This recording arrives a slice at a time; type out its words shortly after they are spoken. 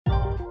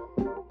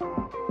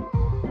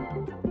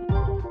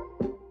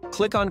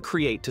Click on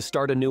Create to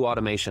start a new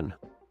automation.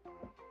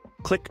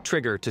 Click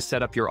Trigger to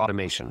set up your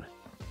automation.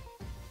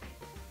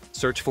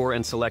 Search for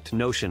and select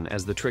Notion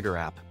as the trigger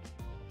app.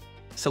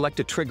 Select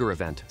a trigger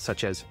event,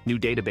 such as New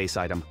Database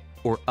Item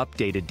or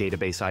Updated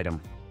Database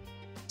Item.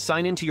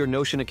 Sign into your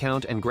Notion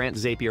account and grant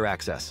Zapier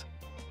access.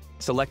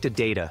 Select a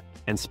data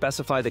and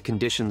specify the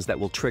conditions that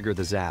will trigger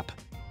the zap.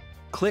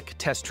 Click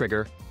Test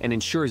Trigger and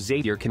ensure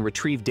Zapier can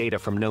retrieve data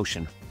from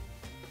Notion.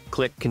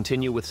 Click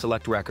Continue with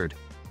Select Record.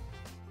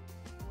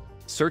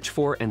 Search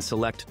for and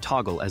select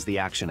Toggl as the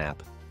action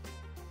app.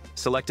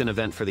 Select an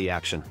event for the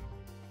action.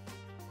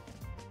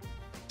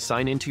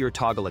 Sign into your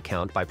Toggl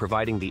account by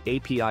providing the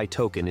API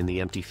token in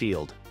the empty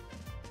field.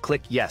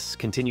 Click Yes,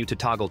 continue to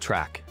Toggl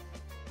track.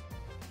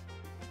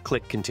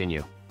 Click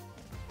Continue.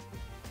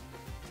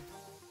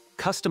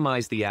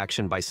 Customize the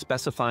action by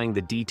specifying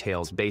the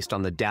details based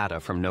on the data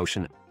from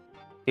Notion.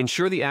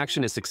 Ensure the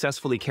action is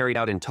successfully carried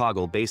out in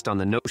Toggl based on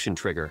the Notion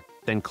trigger,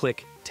 then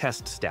click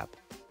Test Step.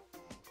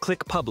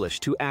 Click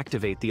Publish to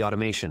activate the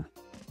automation.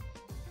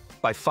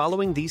 By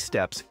following these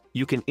steps,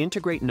 you can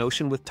integrate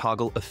Notion with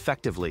Toggl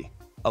effectively,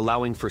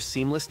 allowing for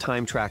seamless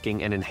time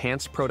tracking and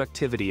enhanced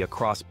productivity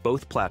across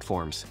both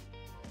platforms.